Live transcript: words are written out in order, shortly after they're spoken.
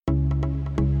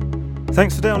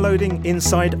Thanks for downloading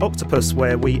Inside Octopus,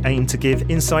 where we aim to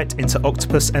give insight into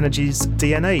Octopus Energy's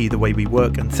DNA, the way we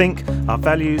work and think, our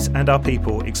values and our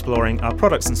people, exploring our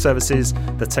products and services,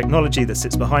 the technology that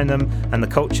sits behind them, and the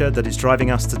culture that is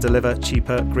driving us to deliver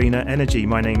cheaper, greener energy.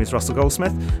 My name is Russell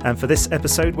Goldsmith, and for this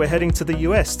episode we're heading to the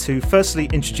US to firstly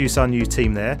introduce our new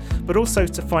team there, but also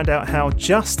to find out how,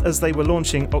 just as they were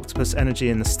launching Octopus Energy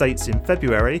in the States in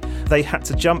February, they had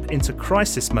to jump into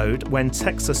crisis mode when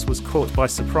Texas was caught by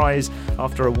surprise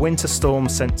after a winter storm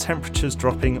sent temperatures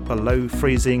dropping below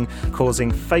freezing,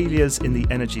 causing failures in the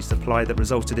energy supply that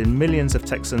resulted in millions of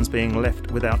Texans being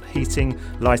left without heating,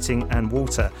 lighting and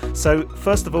water. So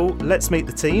first of all, let's meet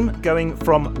the team, going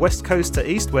from West Coast to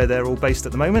East, where they're all based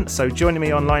at the moment. So joining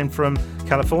me online from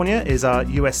California is our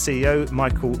US CEO,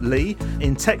 Michael Lee.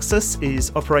 In Texas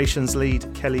is operations lead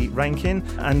Kelly Rankin,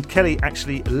 and Kelly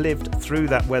actually lived through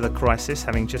that weather crisis,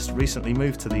 having just recently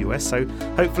moved to the US, so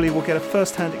hopefully we'll get a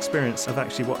first-hand experience of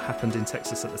actually what happened in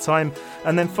Texas at the time.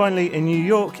 And then finally in New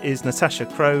York is Natasha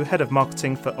Crow, Head of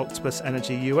Marketing for Octopus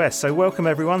Energy US. So welcome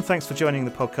everyone, thanks for joining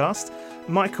the podcast.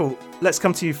 Michael, let's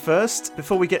come to you first.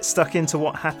 Before we get stuck into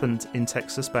what happened in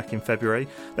Texas back in February,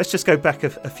 let's just go back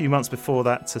a few months before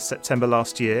that to September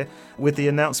last year with the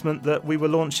announcement that we were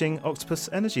launching Octopus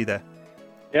Energy there.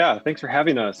 Yeah, thanks for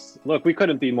having us. Look, we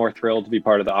couldn't be more thrilled to be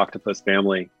part of the Octopus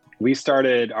family. We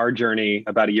started our journey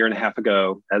about a year and a half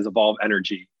ago as Evolve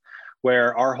Energy,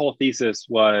 where our whole thesis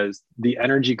was the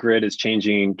energy grid is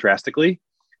changing drastically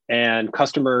and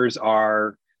customers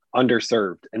are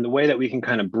underserved. And the way that we can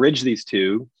kind of bridge these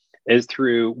two is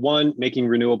through, one, making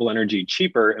renewable energy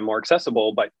cheaper and more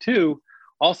accessible, but two,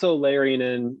 also layering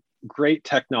in great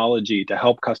technology to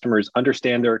help customers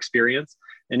understand their experience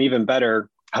and, even better,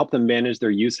 help them manage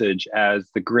their usage as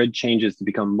the grid changes to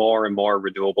become more and more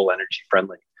renewable energy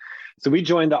friendly. So we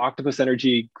joined the Octopus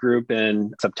Energy Group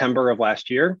in September of last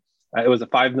year. It was a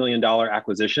 $5 million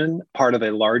acquisition, part of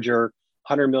a larger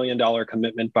 $100 million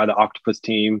commitment by the Octopus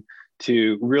team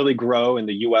to really grow in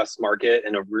the US market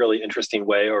in a really interesting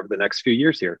way over the next few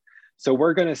years here. So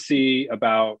we're going to see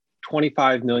about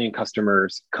 25 million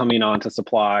customers coming on to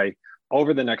supply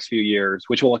over the next few years,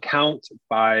 which will account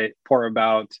for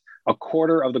about a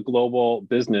quarter of the global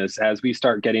business as we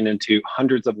start getting into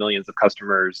hundreds of millions of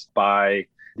customers by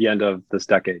the end of this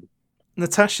decade.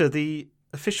 Natasha, the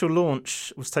official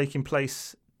launch was taking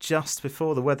place just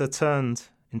before the weather turned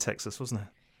in Texas, wasn't it?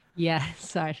 Yeah,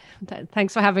 so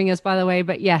thanks for having us, by the way.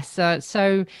 But yes,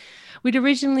 so we'd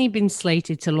originally been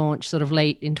slated to launch sort of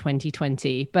late in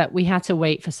 2020, but we had to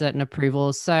wait for certain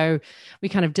approvals. So we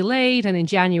kind of delayed, and in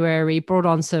January brought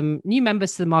on some new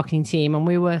members to the marketing team, and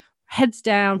we were heads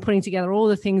down putting together all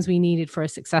the things we needed for a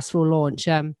successful launch.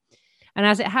 And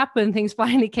as it happened, things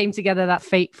finally came together that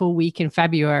fateful week in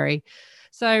February.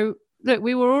 So look,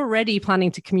 we were already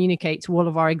planning to communicate to all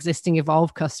of our existing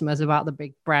Evolve customers about the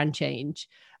big brand change.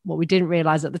 What we didn't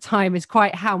realize at the time is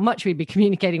quite how much we'd be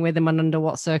communicating with them and under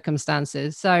what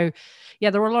circumstances. So yeah,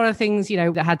 there were a lot of things,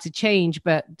 that had to change,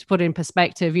 but to put it in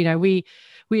perspective, we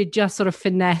had just sort of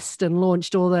finessed and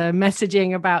launched all the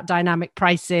messaging about dynamic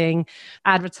pricing,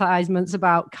 advertisements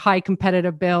about high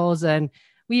competitive bills, and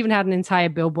we even had an entire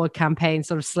billboard campaign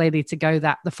sort of slated to go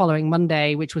the following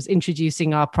Monday, which was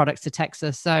introducing our products to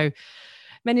Texas. So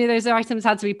many of those items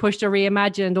had to be pushed or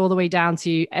reimagined all the way down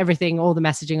to everything, all the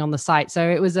messaging on the site. So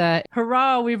it was a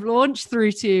hurrah, we've launched,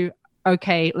 through to,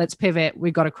 okay, let's pivot.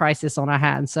 We've got a crisis on our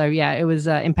hands. So yeah, it was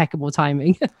impeccable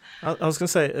timing. I was going to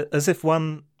say, as if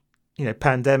one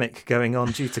pandemic going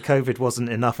on due to COVID wasn't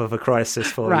enough of a crisis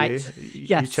for right. you.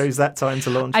 Yes. You chose that time to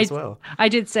launch as well. I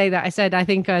did say that. I said, I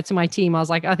think to my team, I was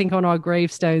like, I think on our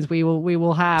gravestones, we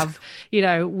will have,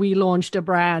 we launched a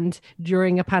brand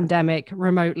during a pandemic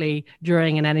remotely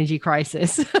during an energy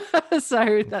crisis.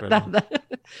 So that.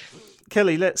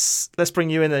 Kelly, let's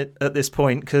bring you in at this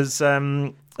point, because as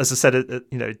I said,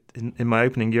 in my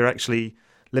opening, you're actually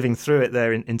living through it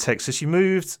there in Texas. You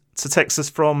moved to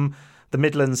Texas from the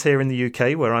Midlands here in the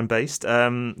UK, where I'm based.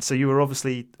 So you were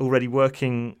obviously already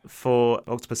working for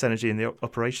Octopus Energy in the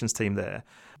operations team there.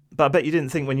 But I bet you didn't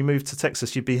think when you moved to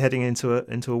Texas you'd be heading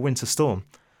into a winter storm.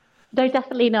 No,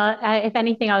 definitely not. If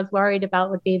anything, I was worried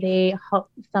about would be the hot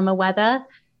summer weather.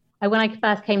 When I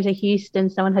first came to Houston,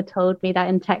 someone had told me that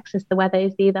in Texas the weather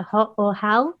is either hot or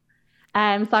hell.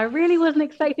 So I really wasn't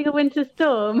expecting a winter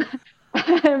storm.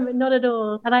 Not at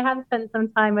all. And I have spent some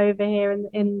time over here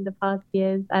in the past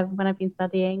years when I've been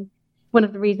studying. One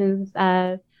of the reasons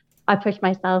I pushed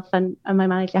myself and my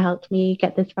manager helped me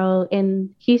get this role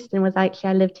in Houston was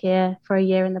actually I lived here for a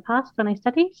year in the past when I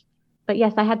studied. But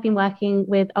yes, I had been working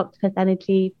with Octopus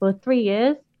Energy for 3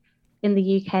 years in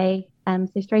the UK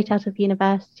So straight out of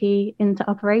university into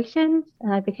operations,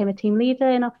 and I became a team leader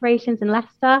in operations in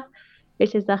Leicester,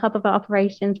 which is the hub of our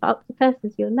operations for Octopus,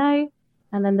 as you'll know.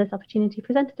 And then this opportunity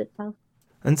presented itself.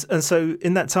 And so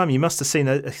in that time, you must have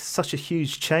seen such a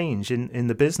huge change in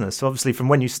the business. So obviously, from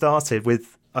when you started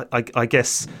with, I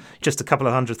guess, just a couple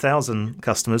of 100,000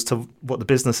 customers to what the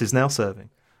business is now serving.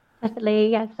 Definitely,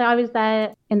 yeah. So I was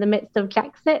there in the midst of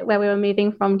Brexit, where we were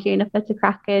moving from Juniper to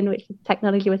Kraken, which is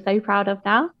technology we're so proud of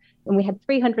now. And we had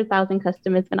 300,000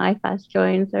 customers when I first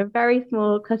joined. So a very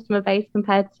small customer base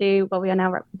compared to what we are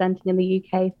now representing in the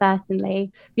UK,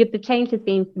 certainly. The change has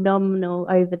been phenomenal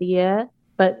over the year,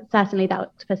 but certainly that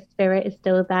Octopus spirit is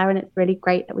still there. And it's really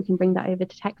great that we can bring that over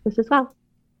to Texas as well.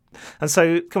 And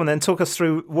so, come on then, talk us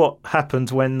through what happened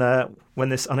when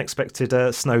this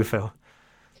unexpected snow fell.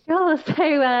 Sure.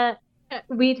 So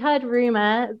we'd heard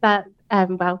rumour that,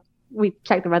 we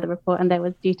checked the weather report and there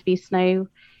was due to be snow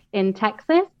in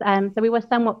Texas. So we were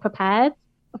somewhat prepared.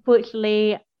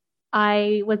 Fortunately,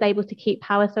 I was able to keep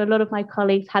power. So a lot of my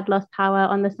colleagues had lost power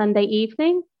on the Sunday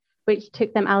evening, which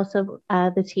took them out of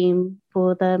the team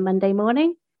for the Monday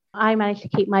morning. I managed to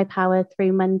keep my power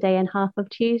through Monday and half of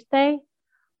Tuesday.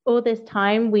 All this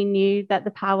time, we knew that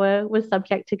the power was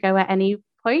subject to go at any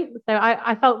point. So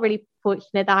I felt really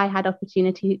fortunate that I had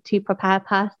opportunity to prepare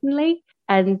personally.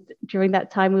 And during that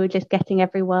time, we were just getting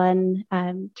everyone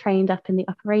trained up in the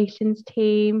operations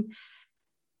team.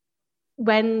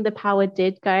 When the power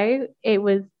did go, it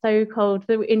was so cold.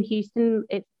 So in Houston,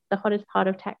 it's the hottest part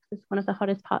of Texas, one of the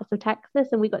hottest parts of Texas,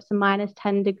 and we got to minus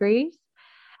 10 degrees.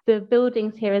 The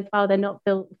buildings here as well, they're not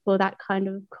built for that kind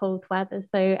of cold weather.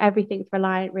 So everything's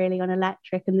reliant really on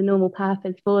electric, and the normal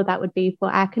purpose for that would be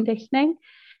for air conditioning.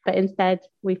 But instead,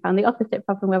 we found the opposite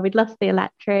problem where we'd lost the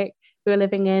electric. We were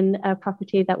living in a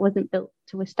property that wasn't built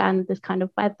to withstand this kind of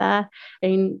weather.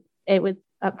 And it was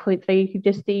at points where you could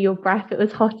just see your breath. It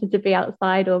was hotter to be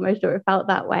outside almost, or it felt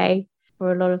that way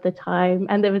for a lot of the time.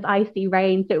 And there was icy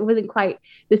rain. So it wasn't quite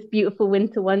this beautiful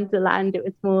winter wonderland. It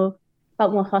was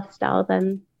felt more hostile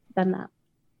than that.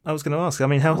 I was going to ask, I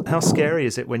mean, how scary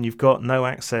is it when you've got no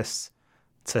access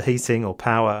to heating or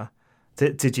power?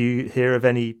 Did you hear of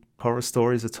any horror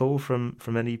stories at all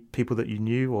from any people that you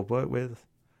knew or worked with?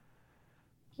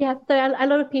 Yeah, so a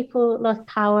lot of people lost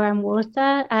power and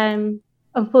water.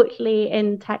 Unfortunately,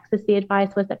 in Texas, the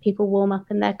advice was that people warm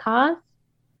up in their cars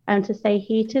to stay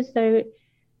heated. So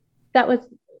that was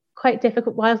quite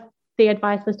difficult. Whilst the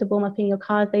advice was to warm up in your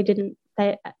cars, they didn't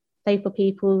say for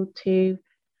people to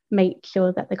make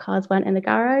sure that the cars weren't in the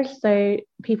garage. So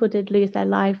people did lose their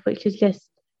life, which is just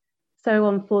so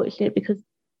unfortunate because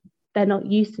they're not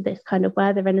used to this kind of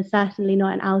weather, and there's certainly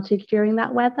not an outage during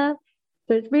that weather.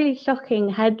 So it's really shocking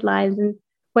headlines. And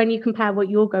when you compare what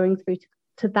you're going through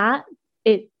to that,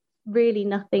 it's really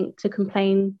nothing to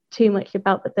complain too much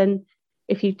about. But then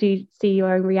if you do see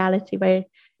your own reality, where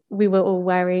we were all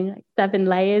wearing like 7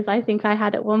 layers, I think I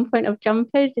had at one point, of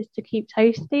jumpers just to keep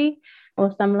toasty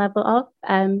or some level of.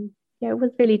 It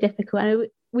was really difficult. And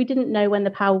we didn't know when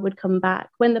the power would come back.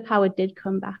 When the power did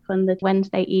come back on the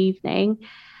Wednesday evening,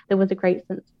 there was a great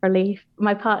sense of relief.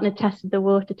 My partner tested the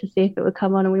water to see if it would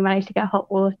come on, and we managed to get hot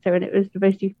water, and it was the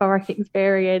most euphoric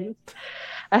experience.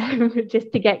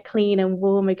 Just to get clean and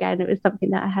warm again. It was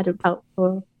something that I hadn't felt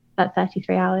for that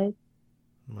 33 hours.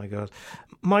 Oh my God.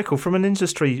 Michael, from an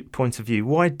industry point of view,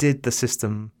 why did the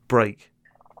system break?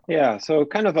 Yeah, so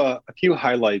kind of a few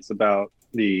highlights about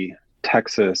the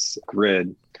Texas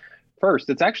grid. First,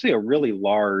 it's actually a really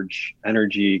large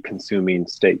energy consuming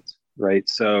state, right?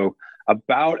 So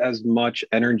about as much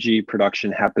energy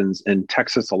production happens in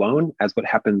Texas alone as what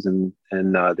happens in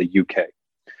the UK.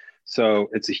 So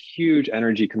it's a huge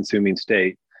energy consuming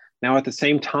state. Now, at the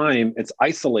same time, it's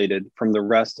isolated from the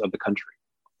rest of the country.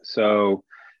 So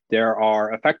there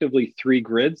are effectively 3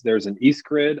 grids. There's an East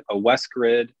grid, a West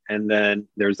grid, and then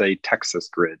there's a Texas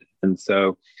grid. And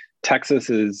so Texas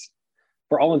is,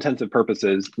 for all intents and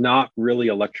purposes, not really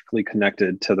electrically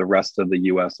connected to the rest of the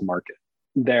US market.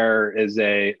 There is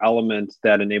an element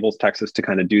that enables Texas to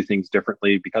kind of do things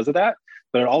differently because of that,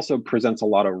 but it also presents a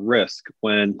lot of risk.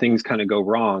 When things kind of go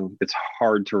wrong, it's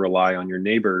hard to rely on your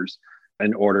neighbors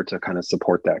in order to kind of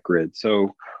support that grid.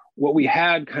 So what we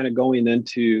had kind of going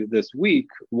into this week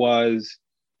was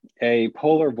a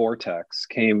polar vortex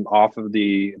came off of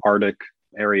the Arctic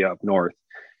area up north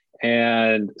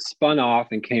and spun off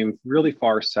and came really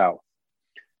far south.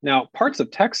 Now, parts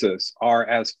of Texas are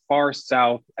as far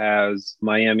south as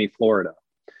Miami, Florida.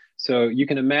 So you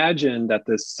can imagine that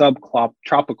this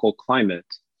subtropical climate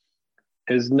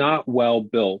is not well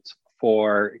built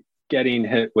for getting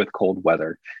hit with cold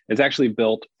weather. It's actually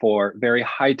built for very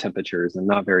high temperatures and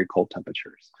not very cold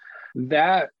temperatures.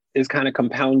 That is kind of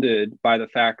compounded by the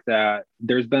fact that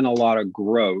there's been a lot of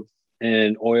growth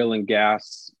in oil and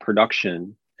gas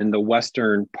production in the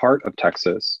western part of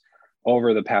Texas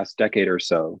over the past decade or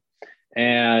so.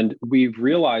 And we've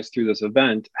realized through this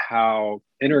event how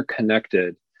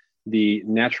interconnected the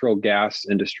natural gas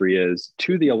industry is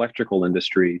to the electrical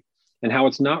industry, and how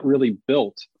it's not really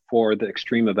built for the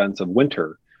extreme events of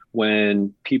winter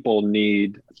when people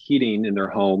need heating in their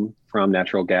home from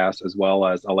natural gas as well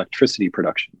as electricity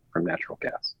production from natural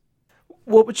gas.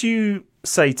 What would you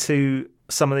say to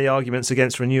some of the arguments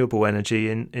against renewable energy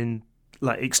in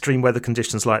like extreme weather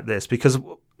conditions like this? Because,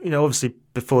 obviously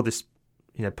before this,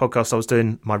 podcast, I was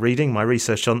doing my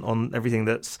research on everything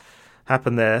that's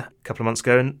happened there a couple of months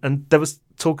ago. And there was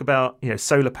talk about,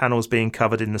 solar panels being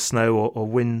covered in the snow or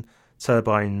wind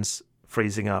turbines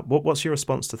freezing up. What's your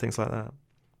response to things like that?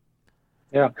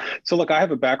 Yeah. So look, I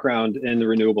have a background in the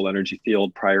renewable energy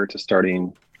field prior to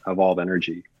starting Evolve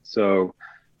Energy. So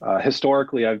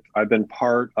historically, I've been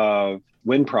part of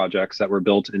wind projects that were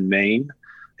built in Maine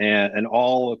and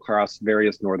all across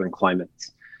various northern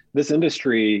climates. This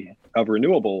industry of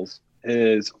renewables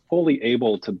is fully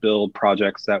able to build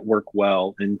projects that work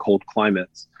well in cold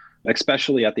climates,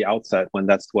 especially at the outset when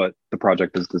that's what the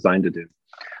project is designed to do.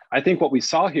 I think what we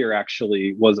saw here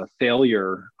actually was a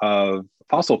failure of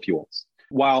fossil fuels.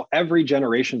 While every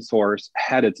generation source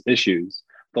had its issues,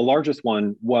 the largest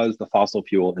one was the fossil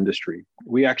fuel industry.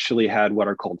 We actually had what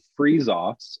are called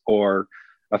freeze-offs, or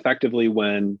effectively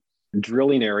when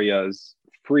drilling areas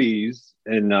freeze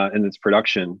in its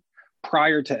production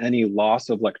prior to any loss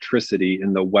of electricity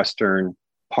in the western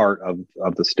part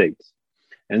of the states.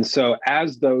 And so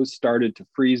as those started to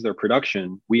freeze their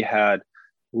production, we had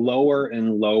lower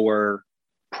and lower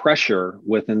pressure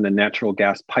within the natural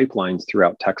gas pipelines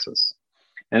throughout Texas.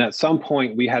 And at some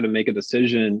point, we had to make a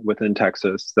decision within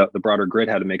Texas, that the broader grid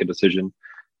had to make a decision,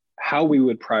 how we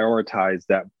would prioritize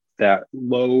that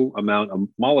low amount of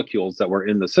molecules that were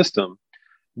in the system.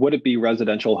 Would it be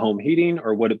residential home heating,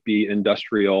 or would it be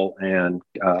industrial and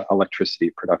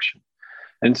electricity production?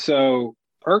 And so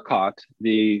ERCOT,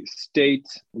 the state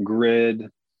grid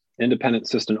independent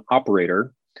system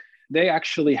operator, they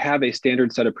actually have a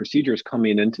standard set of procedures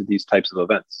coming into these types of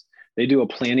events. They do a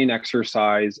planning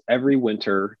exercise every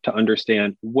winter to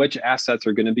understand which assets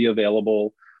are going to be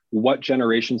available, what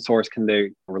generation source can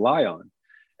they rely on.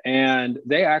 And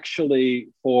they actually,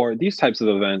 for these types of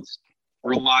events,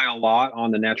 rely a lot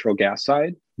on the natural gas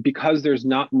side because there's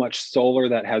not much solar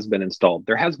that has been installed.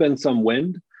 There has been some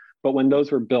wind, but when those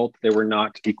were built, they were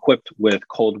not equipped with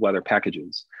cold weather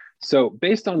packages. So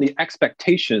based on the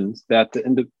expectations that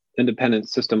the independent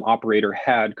system operator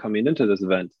had coming into this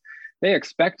event, they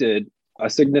expected a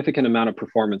significant amount of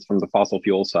performance from the fossil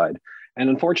fuel side.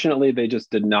 And unfortunately, they just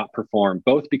did not perform,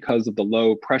 both because of the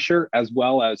low pressure as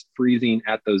well as freezing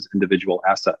at those individual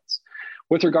assets.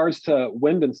 With regards to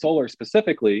wind and solar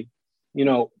specifically,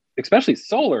 especially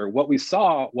solar, what we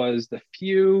saw was the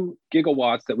few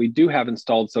gigawatts that we do have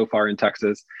installed so far in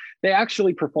Texas, they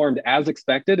actually performed as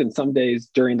expected, and some days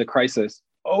during the crisis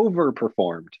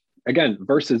overperformed, again,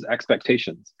 versus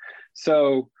expectations.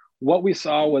 So what we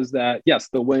saw was that, yes,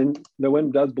 the wind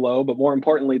does blow, but more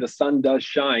importantly, the sun does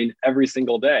shine every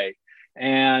single day.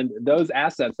 And those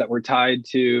assets that were tied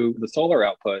to the solar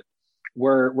output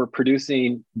were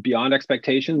producing beyond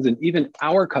expectations. And even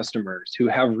our customers who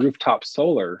have rooftop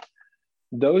solar,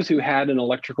 those who had an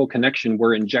electrical connection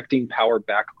were injecting power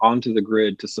back onto the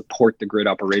grid to support the grid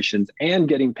operations and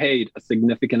getting paid a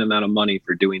significant amount of money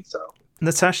for doing so.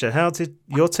 Natasha, how did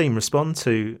your team respond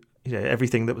to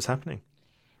everything that was happening?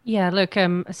 Yeah, look,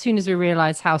 as soon as we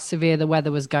realized how severe the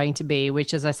weather was going to be,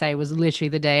 which, as I say, was literally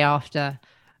the day after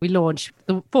we launched,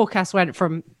 the forecast went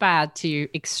from bad to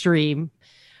extreme.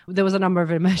 There was a number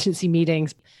of emergency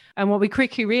meetings. And what we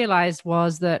quickly realized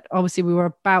was that obviously we were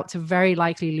about to very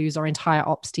likely lose our entire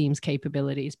ops team's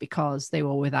capabilities because they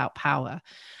were without power.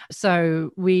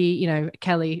 So we,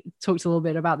 Kelly talked a little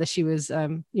bit about this. She was,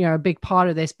 a big part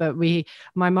of this, but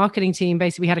my marketing team,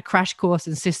 basically had a crash course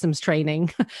in systems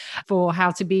training for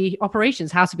how to be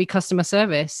operations, how to be customer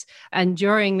service. And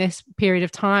during this period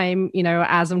of time,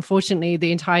 as unfortunately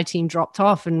the entire team dropped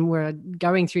off and we're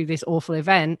going through this awful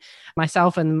event,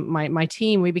 myself and my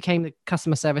team, we became the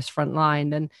customer service front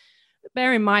line. And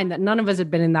bear in mind that none of us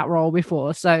had been in that role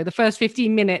before. So the first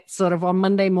 15 minutes sort of on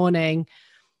Monday morning,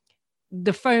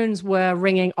 the phones were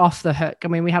ringing off the hook. I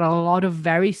mean, we had a lot of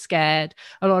very scared,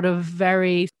 a lot of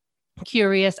very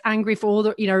curious, angry for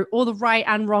all the right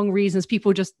and wrong reasons.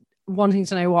 People just wanting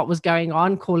to know what was going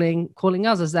on, calling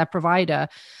us as their provider.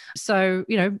 So,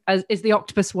 as is the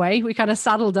Octopus way, we kind of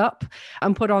saddled up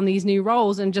and put on these new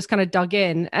roles and just kind of dug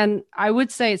in. And I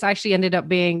would say it's actually ended up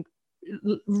being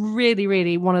really,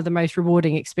 really one of the most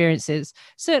rewarding experiences,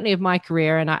 certainly of my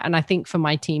career. And I think for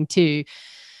my team too,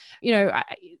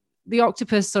 the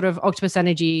Octopus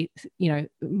Energy,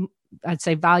 I'd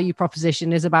say value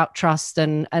proposition is about trust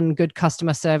and good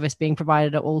customer service being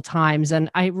provided at all times.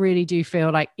 And I really do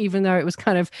feel like, even though it was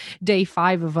kind of day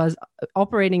 5 of us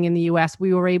operating in the US,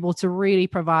 we were able to really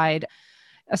provide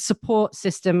a support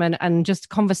system and just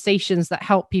conversations that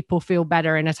help people feel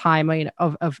better in a time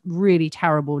of really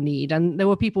terrible need. And there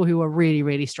were people who were really,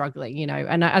 really struggling,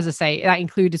 and as I say, that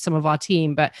included some of our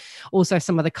team, but also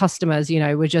some of the customers,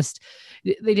 were just,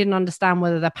 they didn't understand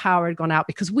whether their power had gone out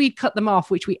because we'd cut them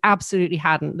off, which we absolutely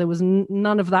hadn't. There was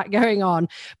none of that going on,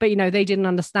 but they didn't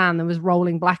understand. There was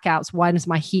rolling blackouts. When is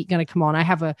my heat going to come on? I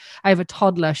have a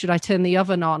toddler. Should I turn the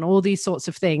oven on? All these sorts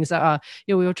of things that are,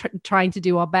 we were trying to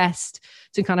do our best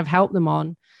to kind of help them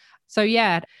on. So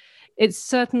yeah, it's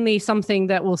certainly something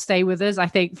that will stay with us, I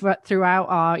think, throughout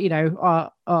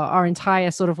our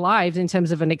entire sort of lives in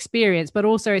terms of an experience. But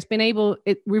also,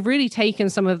 we've really taken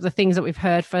some of the things that we've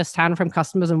heard firsthand from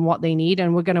customers and what they need,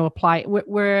 and we're going to apply.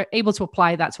 We're able to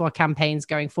apply that to our campaigns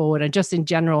going forward, and just in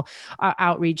general, our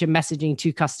outreach and messaging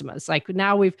to customers. Like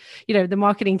now, we've the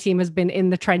marketing team has been in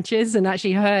the trenches and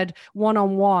actually heard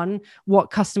one-on-one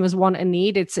what customers want and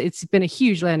need. It's been a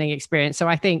huge learning experience. So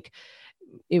I think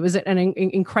it was an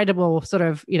incredible sort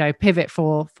of, pivot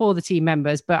for the team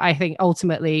members, but I think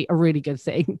ultimately a really good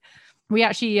thing. We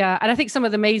actually, and I think some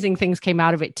of the amazing things came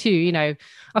out of it too.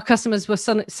 Our customers were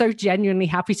so genuinely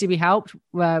happy to be helped.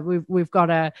 We've got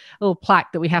a little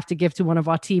plaque that we have to give to one of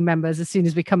our team members as soon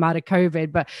as we come out of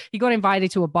COVID, but he got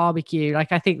invited to a barbecue.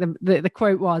 Like, I think the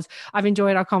quote was, "I've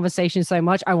enjoyed our conversation so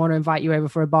much, I want to invite you over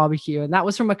for a barbecue." And that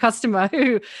was from a customer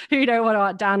who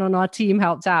what Dan on our team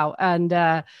helped out. And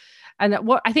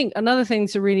what I think another thing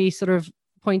to really sort of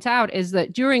point out is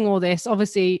that during all this,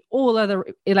 obviously all other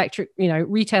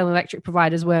retail electric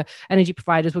providers energy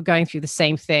providers were going through the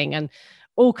same thing, and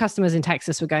all customers in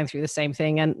Texas were going through the same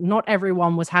thing, and not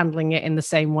everyone was handling it in the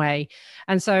same way.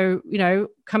 And so,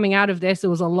 coming out of this, there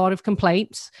was a lot of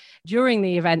complaints. During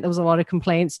the event, there was a lot of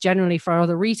complaints generally for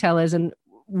other retailers. And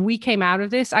we came out of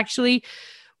this actually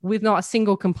with not a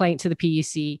single complaint to the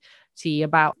PUC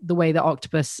about the way that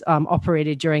Octopus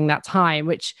operated during that time,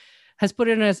 which has put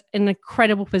us in an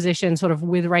incredible position sort of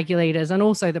with regulators and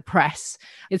also the press.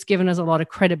 It's given us a lot of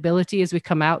credibility as we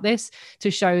come out this to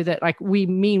show that we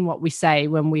mean what we say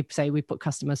when we say we put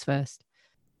customers first.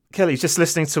 Kelly, just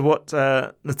listening to what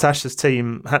Natasha's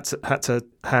team had to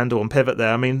handle and pivot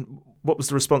there, I mean, what was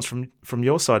the response from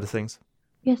your side of things?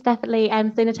 Yes, definitely.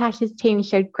 So Natasha's team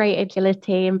showed great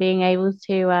agility in being able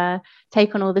to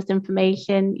take on all this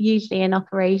information. Usually in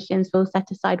operations, we'll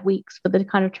set aside weeks for the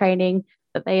kind of training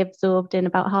that they absorbed in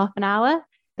about half an hour.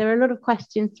 There were a lot of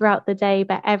questions throughout the day,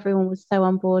 but everyone was so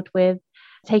on board with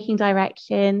taking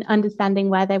direction, understanding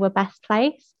where they were best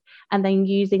placed, and then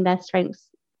using their strengths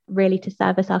really to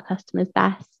service our customers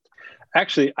best.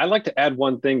 Actually, I'd like to add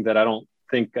one thing that I don't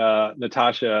think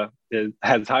Natasha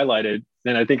has highlighted,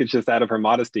 and I think it's just out of her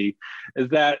modesty, is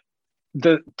that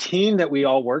the team that we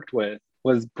all worked with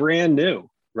was brand new,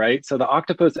 right? So the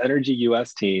Octopus Energy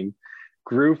US team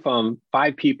grew from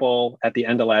 5 people at the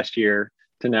end of last year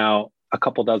to now a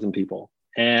couple dozen people.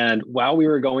 And while we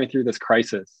were going through this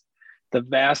crisis, the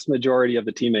vast majority of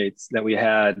the teammates that we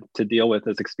had to deal with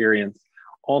this experience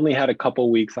only had a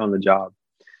couple weeks on the job.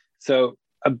 So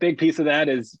a big piece of that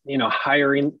is,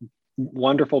 hiring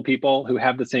wonderful people who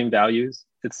have the same values.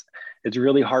 It's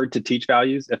really hard to teach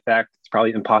values. In fact, it's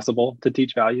probably impossible to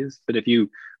teach values. But if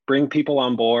you bring people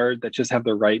on board that just have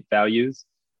the right values,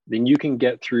 then you can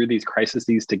get through these crises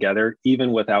together,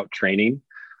 even without training.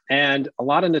 And a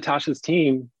lot of Natasha's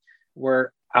team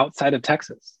were outside of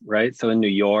Texas, right? So in New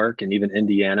York and even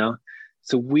Indiana.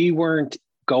 So we weren't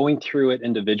going through it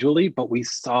individually, but we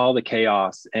saw the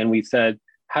chaos and we said,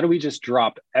 how do we just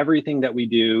drop everything that we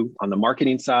do on the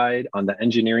marketing side, on the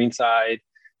engineering side?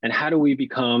 And how do we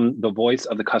become the voice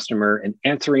of the customer and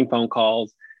answering phone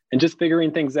calls and just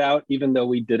figuring things out, even though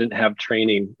we didn't have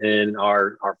training in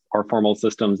our formal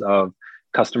systems of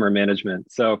customer management.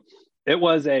 So it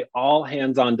was a all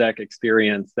hands on deck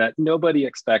experience that nobody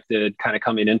expected kind of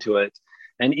coming into it.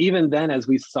 And even then, as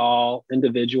we saw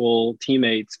individual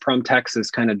teammates from Texas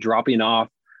kind of dropping off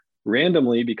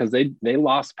randomly because they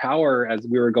lost power as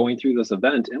we were going through this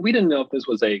event. And we didn't know if this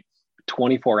was a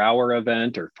 24-hour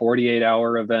event or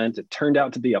 48-hour event. It turned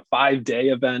out to be a 5-day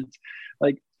event.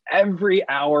 Like every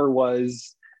hour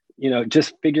was,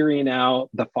 just figuring out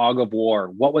the fog of war,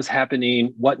 what was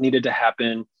happening, what needed to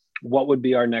happen, what would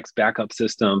be our next backup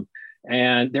system.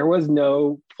 And there was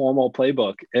no formal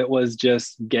playbook. It was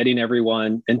just getting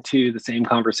everyone into the same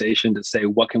conversation to say,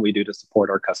 what can we do to support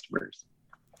our customers?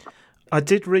 I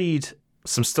did read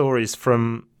some stories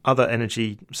from other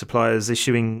energy suppliers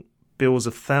issuing bills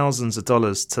of thousands of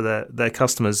dollars to their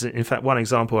customers. In fact, one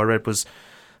example I read was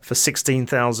for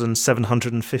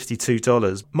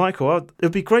 $16,752. Michael, it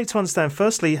would be great to understand,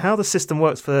 firstly, how the system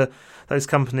works for those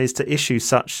companies to issue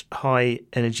such high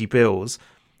energy bills,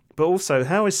 but also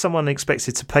how is someone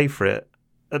expected to pay for it?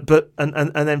 And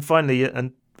then finally,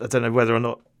 and I don't know whether or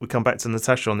not we come back to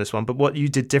Natasha on this one, but what you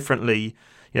did differently,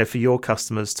 for your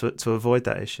customers to avoid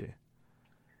that issue.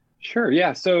 Sure.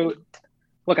 Yeah. So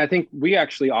look, I think we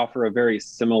actually offer a very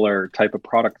similar type of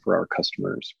product for our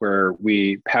customers where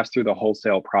we pass through the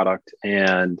wholesale product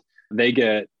and they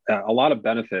get a lot of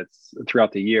benefits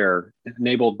throughout the year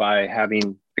enabled by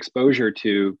having exposure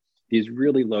to these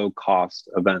really low cost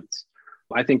events.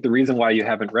 I think the reason why you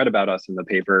haven't read about us in the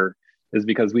paper is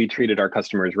because we treated our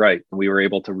customers right and we were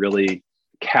able to really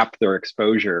cap their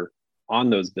exposure on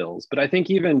those bills. But I think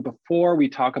even before we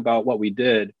talk about what we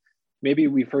did, maybe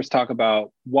we first talk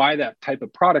about why that type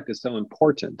of product is so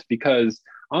important, because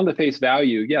on the face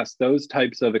value, yes, those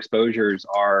types of exposures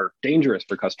are dangerous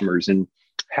for customers, and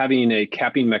having a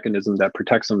capping mechanism that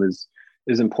protects them is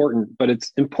important, but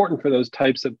it's important for those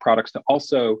types of products to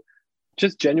also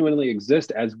just genuinely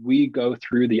exist as we go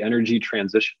through the energy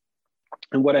transition.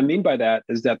 And what I mean by that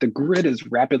is that the grid is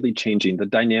rapidly changing. The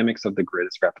dynamics of the grid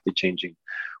is rapidly changing.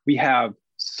 We have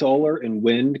solar and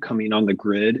wind coming on the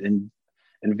grid in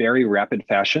very rapid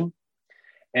fashion.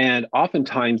 And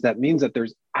oftentimes that means that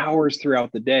there's hours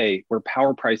throughout the day where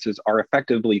power prices are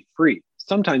effectively free,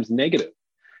 sometimes negative.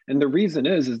 And the reason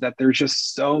is that there's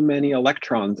just so many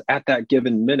electrons at that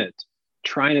given minute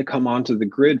trying to come onto the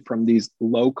grid from these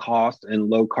low cost and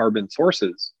low carbon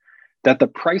sources that the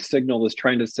price signal is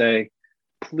trying to say,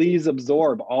 please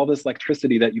absorb all this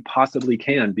electricity that you possibly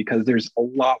can, because there's a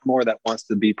lot more that wants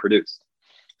to be produced.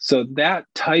 So that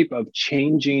type of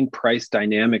changing price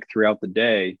dynamic throughout the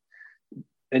day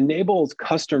enables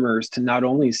customers to not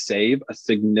only save a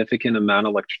significant amount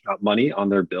of money on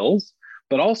their bills,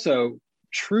 but also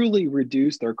truly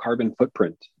reduce their carbon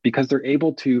footprint because they're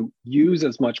able to use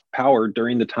as much power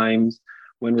during the times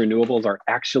when renewables are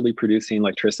actually producing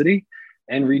electricity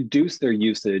and reduce their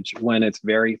usage when it's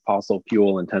very fossil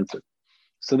fuel intensive.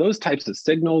 So those types of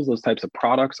signals, those types of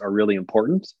products are really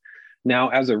important. Now,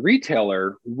 as a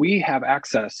retailer, we have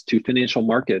access to financial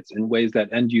markets in ways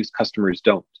that end use customers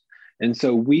don't. And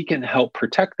so we can help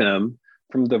protect them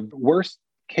from the worst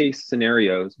case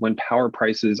scenarios when power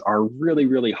prices are really,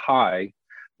 really high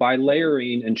by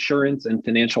layering insurance and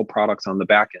financial products on the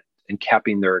back end and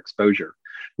capping their exposure.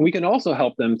 And we can also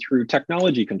help them through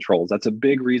technology controls. That's a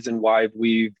big reason why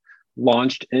we've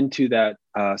launched into that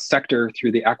sector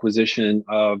through the acquisition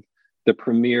of the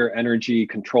premier energy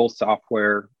control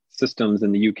software systems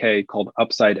in the UK called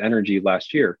Upside Energy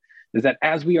last year, is that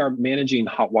as we are managing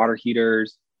hot water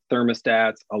heaters,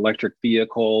 thermostats, electric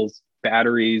vehicles,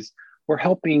 batteries, we're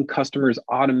helping customers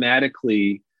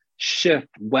automatically shift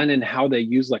when and how they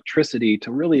use electricity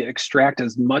to really extract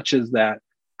as much as that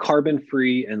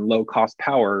carbon-free and low-cost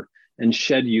power and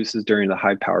shed uses during the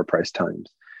high power price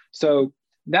times. So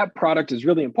that product is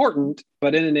really important,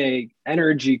 but in an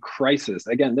energy crisis,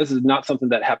 again, this is not something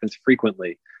that happens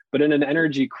frequently, but in an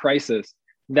energy crisis,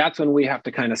 that's when we have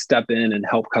to kind of step in and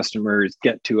help customers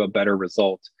get to a better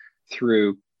result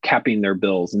through capping their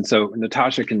bills. And so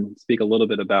Natasha can speak a little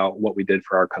bit about what we did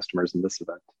for our customers in this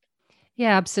event.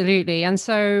 Yeah, absolutely. And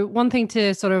so one thing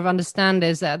to sort of understand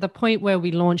is that at the point where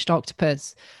we launched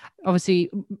Octopus, obviously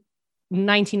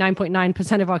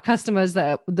 99.9% of our customers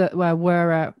that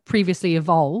were previously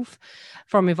Evolve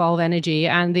from Evolve Energy,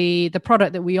 and the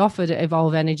product that we offered at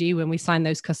Evolve Energy when we signed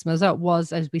those customers up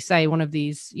was, as we say, one of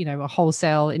these, a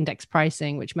wholesale index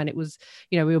pricing, which meant it was,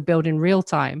 we were billed in real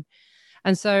time.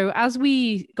 And so as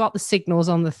we got the signals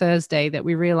on the Thursday that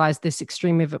we realized this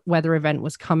extreme weather event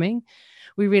was coming,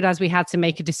 we realized we had to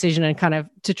make a decision and kind of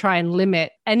to try and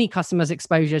limit any customer's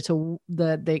exposure to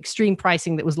the extreme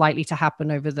pricing that was likely to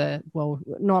happen over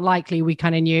not likely, we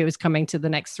kind of knew it was coming to the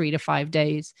next 3 to 5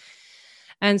 days.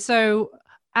 And so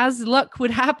as luck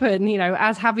would happen,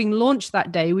 as having launched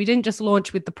that day, we didn't just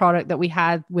launch with the product that we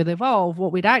had with Evolve.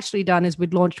 What we'd actually done is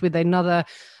we'd launched with another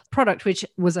product which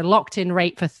was a locked-in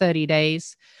rate for 30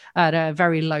 days at a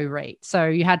very low rate. So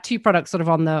you had two products sort of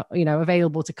on the,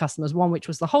 available to customers. One, which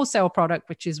was the wholesale product,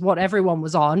 which is what everyone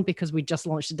was on because we just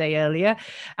launched a day earlier.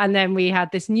 And then we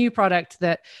had this new product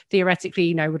that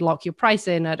theoretically, would lock your price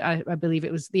in at, I believe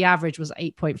it was, the average was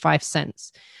 8.5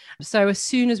 cents. So as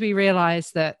soon as we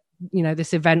realized that,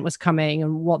 this event was coming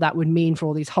and what that would mean for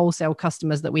all these wholesale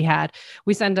customers that we had,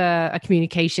 we sent a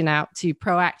communication out to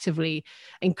proactively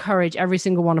encourage every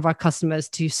single one of our customers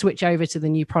to switch over to the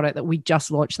new product that we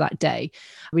just launched that day.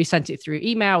 We sent it through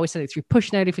email, we sent it through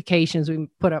push notifications, we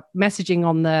put up messaging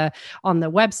on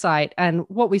the website. And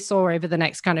what we saw over the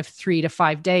next kind of 3 to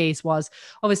 5 days was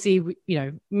obviously,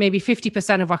 maybe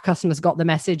 50% of our customers got the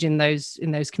message in those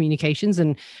communications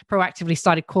and proactively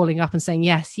started calling up and saying,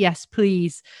 yes,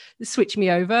 please switch me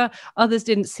over. Others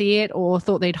didn't see it or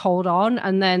thought they'd hold on.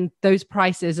 And then those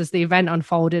prices, as the event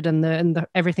unfolded and the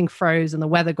everything froze and the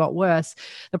weather got worse,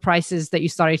 the prices that you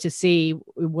started to see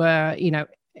were,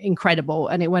 incredible.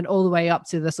 And it went all the way up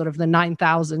to the sort of the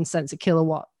 9,000 cents a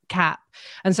kilowatt cap.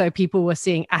 And so people were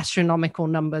seeing astronomical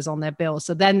numbers on their bills.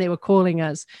 So then they were calling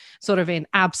us sort of in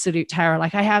absolute terror.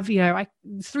 Like, I have,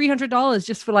 $300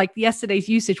 just for like yesterday's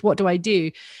usage. What do I do?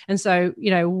 And so,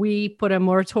 we put a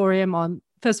moratorium on,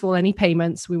 first of all, any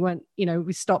payments. We weren't,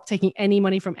 we stopped taking any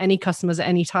money from any customers at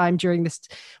any time during this.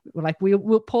 We're like,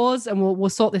 we'll pause and we'll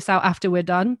sort this out after we're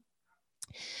done.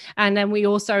 And then we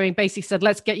also basically said,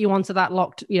 let's get you onto that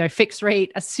locked, fixed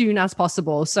rate as soon as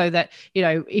possible so that,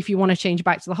 if you want to change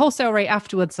back to the wholesale rate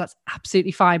afterwards, that's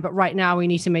absolutely fine. But right now we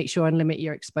need to make sure and limit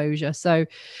your exposure. So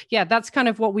yeah, that's kind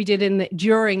of what we did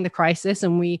during the crisis.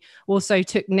 And we also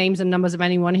took names and numbers of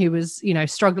anyone who was,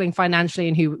 struggling financially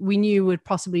and who we knew would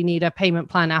possibly need a payment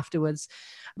plan afterwards.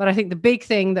 But I think the big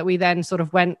thing that we then sort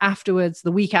of went afterwards,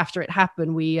 the week after it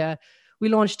happened, we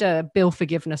launched a bill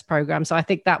forgiveness program. So I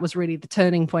think that was really the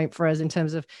turning point for us in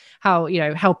terms of how,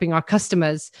 helping our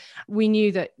customers. We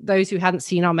knew that those who hadn't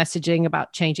seen our messaging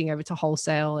about changing over to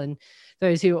wholesale and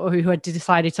those who had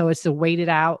decided to wait it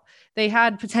out, they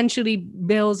had potentially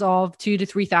bills of $2,000 to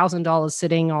 $3,000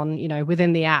 sitting on,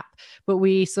 within the app. But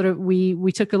we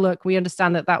took a look. We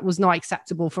understand that was not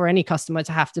acceptable for any customer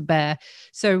to have to bear.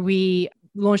 So we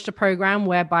launched a program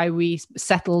whereby we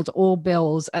settled all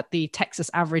bills at the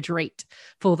Texas average rate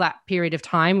for that period of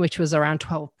time, which was around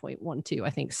 12.12, I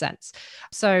think, cents.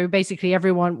 So basically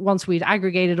everyone, once we'd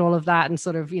aggregated all of that and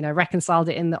sort of, reconciled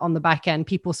it on the back end,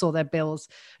 people saw their bills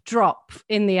drop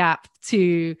in the app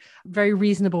to very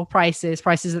reasonable prices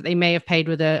that they may have paid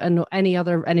with any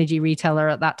other energy retailer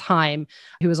at that time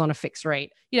who was on a fixed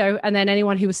rate. And then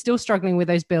anyone who was still struggling with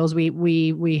those bills,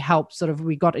 we helped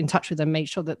we got in touch with them, make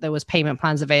sure that there was payment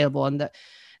plans available and that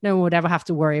no one would ever have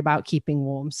to worry about keeping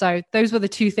warm. So those were the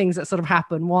two things that sort of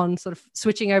happened. One, sort of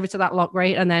switching over to that lock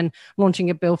rate and then launching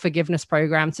a bill forgiveness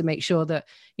program to make sure that,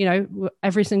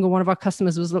 every single one of our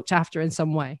customers was looked after in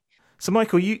some way. So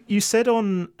Michael, you said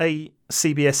on a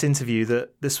CBS interview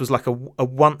that this was like a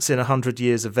once in 100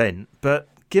 years event, but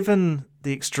given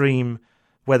the extreme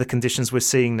weather conditions we're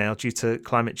seeing now due to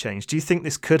climate change, do you think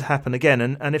this could happen again?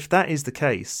 And if that is the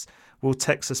case, will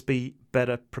Texas be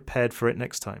better prepared for it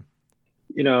next time?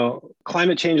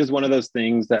 Climate change is one of those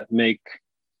things that make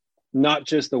not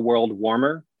just the world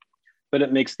warmer, but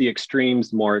it makes the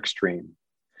extremes more extreme.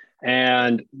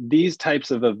 And these types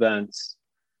of events,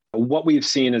 what we've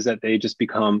seen is that they just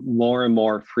become more and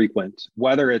more frequent,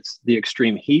 whether it's the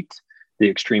extreme heat, the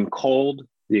extreme cold,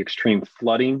 the extreme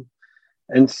flooding.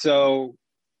 And so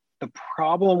the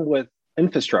problem with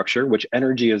infrastructure, which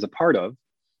energy is a part of,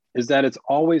 is that it's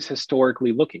always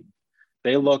historically looking.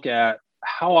 They look at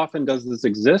how often does this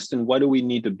exist and what do we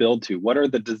need to build to? What are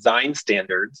the design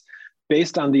standards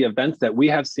based on the events that we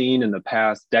have seen in the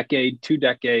past decade, 2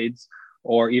 decades,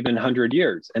 or even 100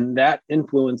 years? And that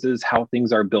influences how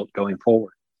things are built going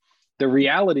forward. The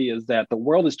reality is that the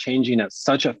world is changing at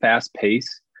such a fast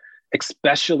pace,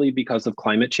 especially because of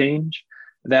climate change,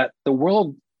 that the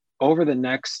world over the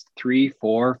next 3,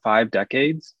 4, 5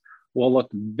 decades will look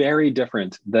very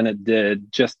different than it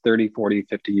did just 30, 40,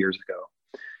 50 years ago.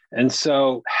 And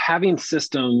so having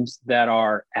systems that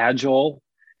are agile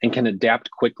and can adapt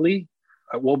quickly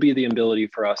will be the ability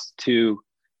for us to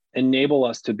enable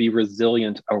us to be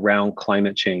resilient around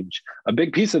climate change. A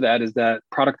big piece of that is that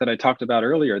product that I talked about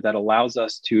earlier that allows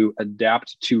us to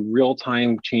adapt to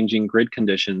real-time changing grid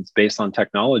conditions based on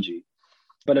technology.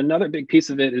 But another big piece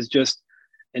of it is just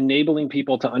enabling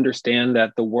people to understand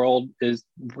that the world is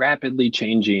rapidly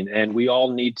changing and we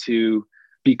all need to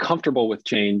be comfortable with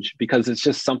change because it's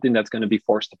just something that's going to be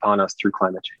forced upon us through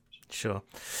climate change. Sure.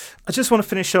 I just want to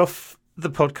finish off the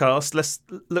podcast. Let's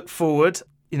look forward.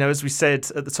 as we said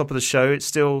at the top of the show, it's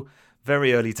still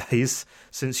very early days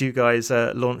since you guys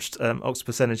launched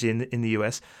Octopus Energy in the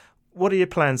US. What are your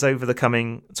plans over the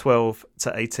coming 12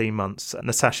 to 18 months?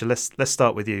 Natasha, let's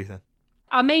start with you then.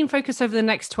 Our main focus over the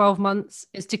next 12 months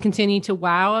is to continue to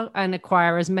wow and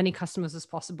acquire as many customers as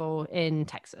possible in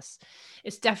Texas.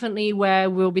 It's definitely where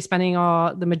we'll be spending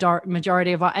the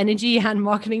majority of our energy and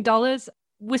marketing dollars.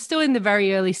 We're still in the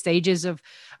very early stages of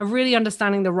really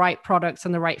understanding the right products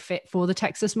and the right fit for the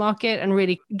Texas market, and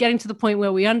really getting to the point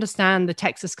where we understand the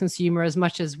Texas consumer as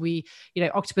much as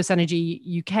Octopus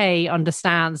Energy UK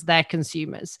understands their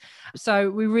consumers.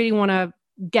 So we really want to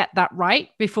get that right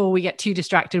before we get too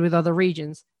distracted with other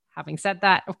regions. Having said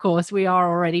that, of course, we are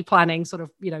already planning sort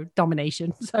of,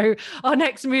 domination. So our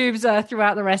next moves are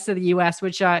throughout the rest of the US,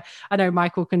 which I know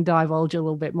Michael can divulge a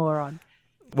little bit more on.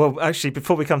 Well, actually,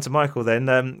 before we come to Michael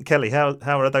then, Kelly, how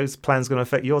are those plans going to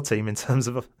affect your team in terms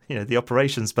of, the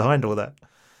operations behind all that?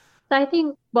 So I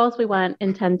think whilst we weren't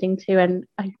intending to, and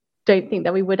I don't think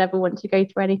that we would ever want to go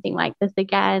through anything like this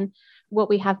again, what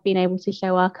we have been able to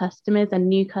show our customers and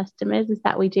new customers is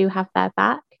that we do have their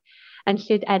back. And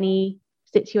should any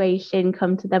situation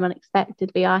come to them unexpected,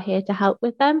 we are here to help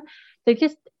with them. So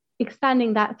just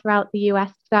expanding that throughout the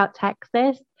US, throughout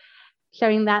Texas,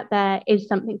 showing that there is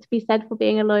something to be said for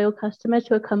being a loyal customer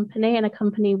to a company, and a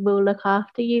company will look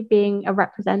after you, being a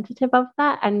representative of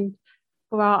that. And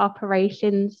for our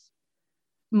operations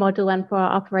model and for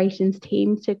our operations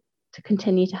team to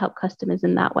continue to help customers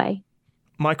in that way.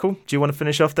 Michael, do you want to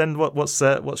finish off then? What's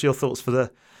your thoughts for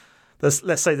the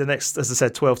let's say the next, as I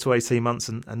said, 12 to 18 months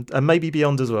and maybe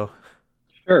beyond as well?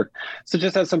 Sure. So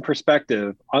just as some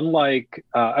perspective, unlike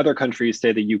other countries,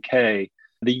 say the UK,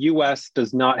 the US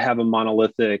does not have a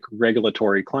monolithic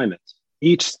regulatory climate.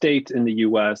 Each state in the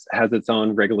US has its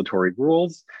own regulatory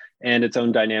rules and its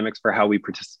own dynamics for how we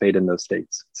participate in those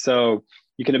states. So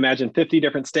you can imagine 50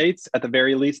 different states. At the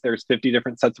very least, there's 50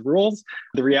 different sets of rules.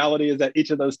 The reality is that each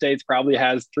of those states probably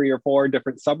has 3 or 4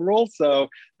 different sub-rules. So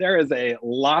there is a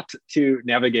lot to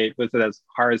navigate with it as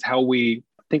far as how we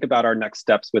think about our next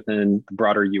steps within the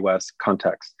broader US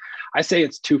context. I say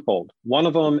it's twofold. One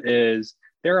of them is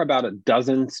there are about a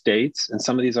dozen states, and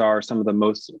some of these are some of the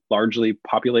most largely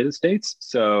populated states.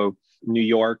 So New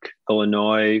York,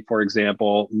 Illinois, for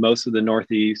example, most of the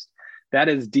Northeast, that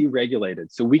is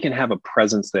deregulated. So we can have a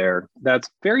presence there that's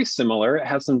very similar. It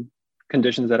has some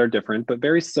conditions that are different, but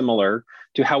very similar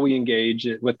to how we engage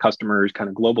with customers kind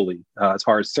of globally, as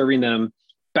far as serving them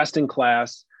best in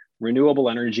class, renewable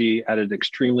energy at an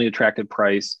extremely attractive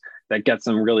price that gets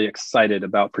them really excited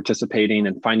about participating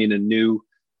and finding a new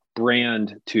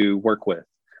brand to work with.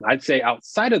 I'd say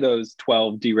outside of those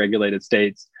 12 deregulated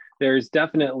states, there's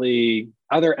definitely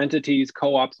other entities,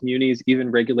 co-ops, munis, even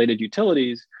regulated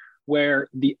utilities where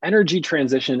the energy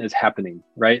transition is happening,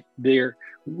 right?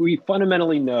 We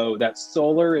fundamentally know that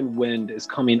solar and wind is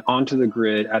coming onto the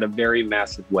grid at a very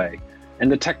massive way.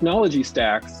 And the technology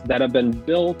stacks that have been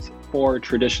built for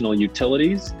traditional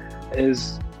utilities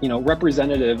is,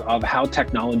 representative of how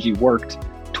technology worked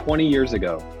 20 years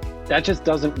ago. That just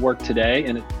doesn't work today,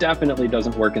 and it definitely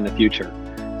doesn't work in the future.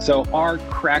 So our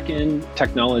Kraken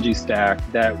technology stack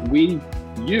that we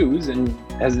use and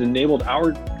has enabled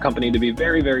our company to be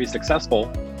very, very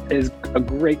successful is a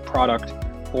great product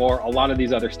for a lot of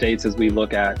these other states as we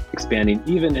look at expanding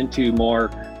even into more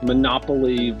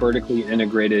monopoly, vertically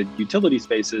integrated utility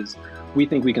spaces. We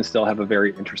think we can still have a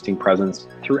very interesting presence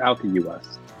throughout the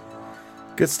US.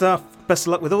 Good stuff. Best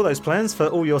of luck with all those plans for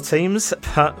all your teams.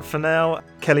 But for now,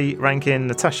 Kelly Rankin,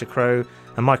 Natasha Crow,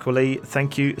 and Michael Lee,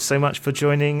 thank you so much for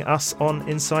joining us on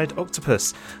Inside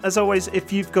Octopus. As always,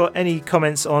 if you've got any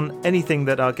comments on anything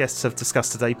that our guests have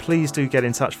discussed today, please do get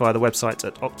in touch via the website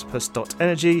at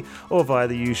octopus.energy or via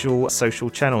the usual social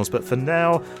channels. But for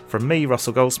now, from me,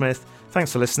 Russell Goldsmith,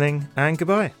 thanks for listening and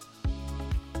goodbye.